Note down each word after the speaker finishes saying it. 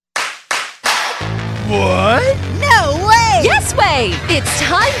What? No way! Yes way! It's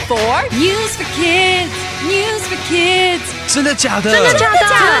time for News for Kids! News for Kids! 真的假的？真的假的？真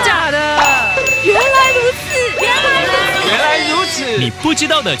的假的？原来如此！原来如此！你不知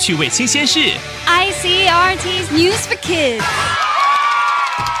道的趣味新鲜事。ICRT's News for Kids!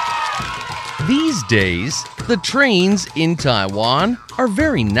 These days, the trains in Taiwan are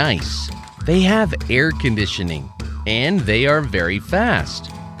very nice. They have air conditioning, and they are very fast.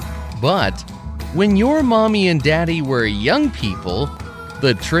 But when your mommy and daddy were young people,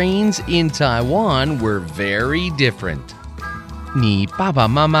 the trains in Taiwan were very different. 你爸爸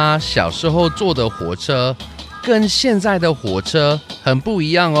妈妈小时候坐的火车跟现在的火车很不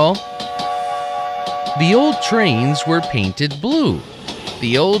一样哦。The old trains were painted blue.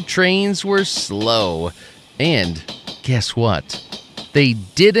 The old trains were slow. And guess what? They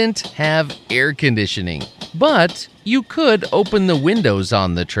didn't have air conditioning. But you could open the windows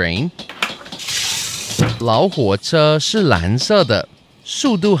on the train. 老火车是蓝色的，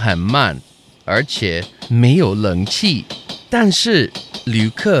速度很慢，而且没有冷气。但是旅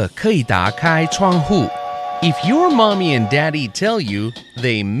客可以打开窗户。If your mommy and daddy tell you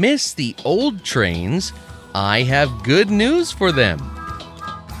they miss the old trains, I have good news for them.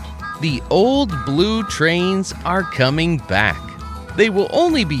 The old blue trains are coming back. They will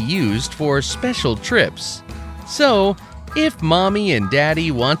only be used for special trips. So, if mommy and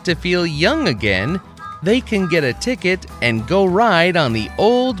daddy want to feel young again, they can get a ticket and go ride on the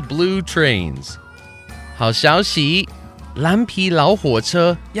old blue trains. 好消息，蓝皮老火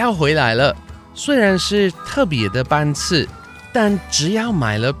车要回来了。虽然是特别的班次，但只要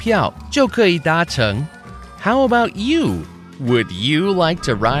买了票就可以搭乘。How about you? Would you like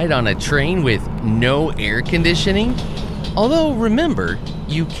to ride on a train with no air conditioning? Although remember,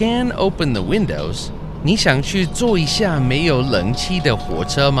 you can open the windows. 你想去坐一下没有冷气的火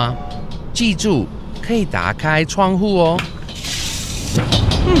车吗？记住，可以打开窗户哦。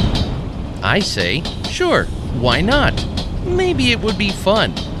I say, sure, why not? Maybe it would be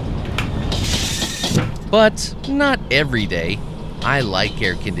fun. But not every day. I like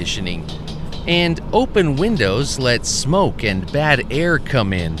air conditioning. And open windows let smoke and bad air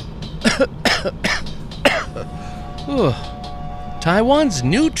come in. Taiwan's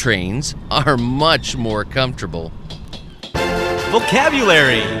new trains are much more comfortable.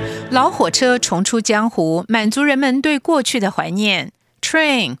 Vocabulary 老火车重出江湖，满足人们对过去的怀念。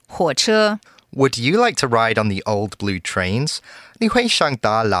Train 火车。Would you like to ride on the old blue trains? 你会想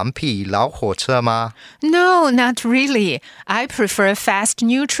搭蓝皮老火车吗？ No, not really. I prefer fast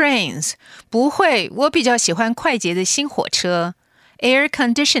new trains. 不会，我比较喜欢快捷的新火车。Air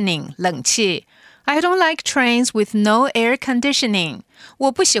conditioning 冷气。I don't like trains with no air conditioning.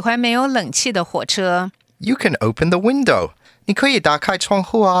 我不喜欢没有冷气的火车。You can open the window. 你可以打开窗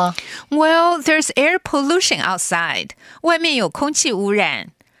户啊。Well, there's air pollution outside. 外面有空气污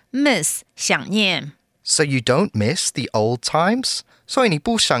染。Miss 想念。So you don't miss the old times? 所以你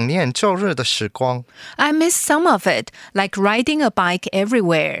不想念旧日的时光。I miss some of it, like riding a bike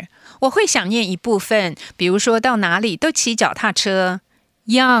everywhere. 我会想念一部分，比如说到哪里都骑脚踏车。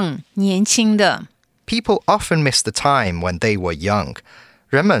Young 年轻的。People often miss the time when they were young.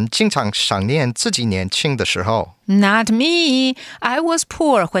 人们经常想念自己年轻的时候。Not me. I was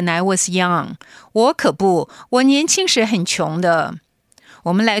poor when I was young. 我可不，我年轻时很穷的。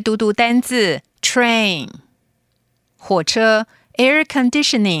我们来读读单字 train 火车 air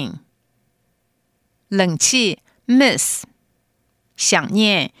conditioning 冷气 miss 想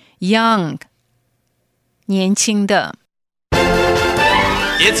念 young 年轻的。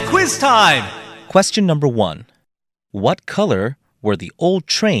 It's quiz time! Question number 1. What color were the old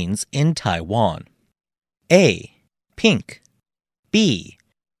trains in Taiwan? A. Pink. B.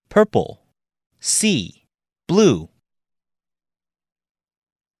 Purple. C. Blue.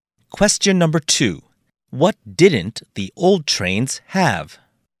 Question number 2. What didn't the old trains have?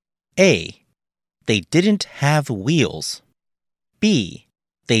 A. They didn't have wheels. B.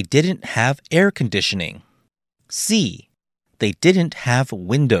 They didn't have air conditioning. C. They didn't have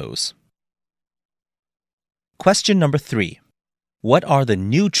windows. Question number 3. What are the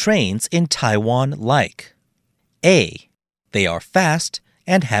new trains in Taiwan like? A. They are fast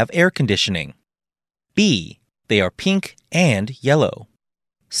and have air conditioning. B. They are pink and yellow.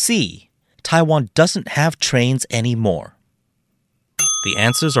 C. Taiwan doesn't have trains anymore. The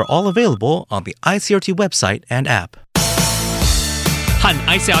answers are all available on the ICRT website and app. 和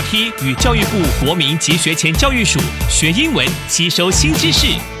ICRT 与教育部国民及学前教育署学英文，吸收新知识。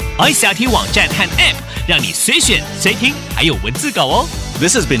ICRT 网站和 App 让你随选随听，还有文字稿哦。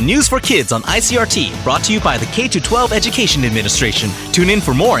This has been News for Kids on ICRT, brought to you by the K-12 Education Administration. Tune in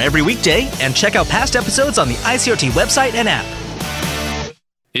for more every weekday and check out past episodes on the ICRT website and app.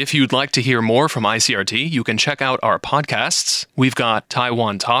 If you'd like to hear more from ICRT, you can check out our podcasts. We've got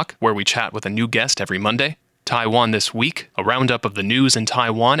Taiwan Talk, where we chat with a new guest every Monday. Taiwan This Week, a roundup of the news in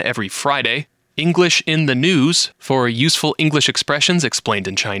Taiwan every Friday. English in the News, for useful English expressions explained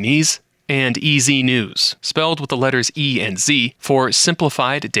in Chinese. And EZ News, spelled with the letters E and Z, for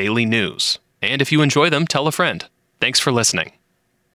simplified daily news. And if you enjoy them, tell a friend. Thanks for listening.